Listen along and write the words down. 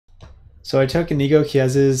So I took Inigo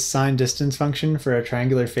Chies's sign distance function for a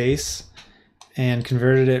triangular face and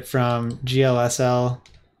converted it from GLSL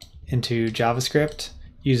into JavaScript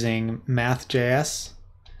using math.js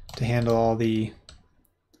to handle all the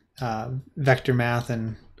vector math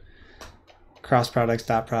and cross products,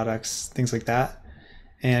 dot products, things like that.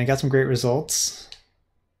 And I got some great results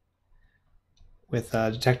with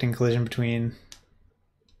detecting collision between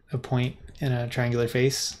a point and a triangular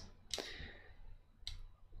face.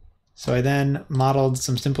 So I then modeled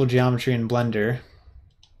some simple geometry in Blender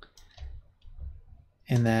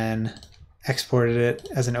and then exported it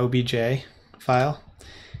as an OBJ file.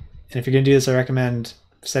 And if you're going to do this, I recommend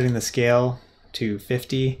setting the scale to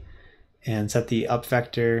 50 and set the up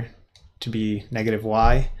vector to be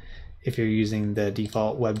 -y if you're using the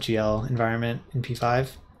default WebGL environment in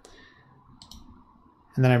P5.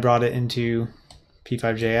 And then I brought it into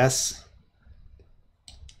P5.js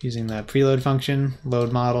using the preload function,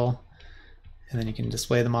 load model, and then you can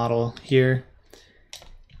display the model here.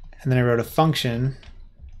 And then I wrote a function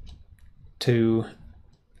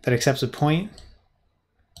that accepts a point,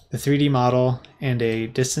 the 3D model, and a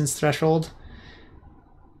distance threshold,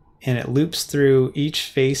 and it loops through each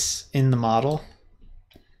face in the model,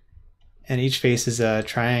 and each face is a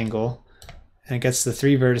triangle, and it gets the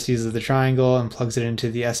 3 vertices of the triangle and plugs it into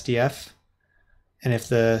the SDF. And if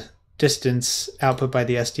the distance output by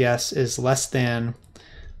the SDF is less than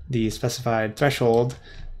the specified threshold,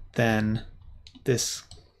 then this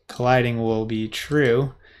colliding will be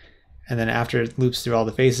true. And then after it loops through all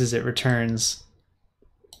the faces, it returns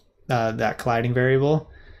that colliding variable.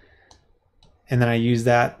 And then I use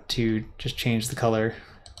that to just change the color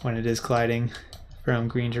when it is colliding from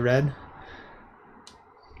green to red.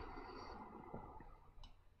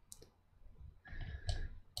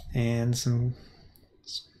 And some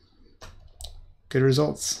good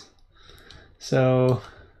results. So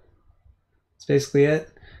that's basically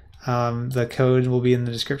it. The code will be in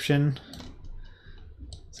the description.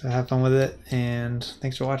 So have fun with it, and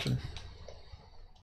thanks for watching.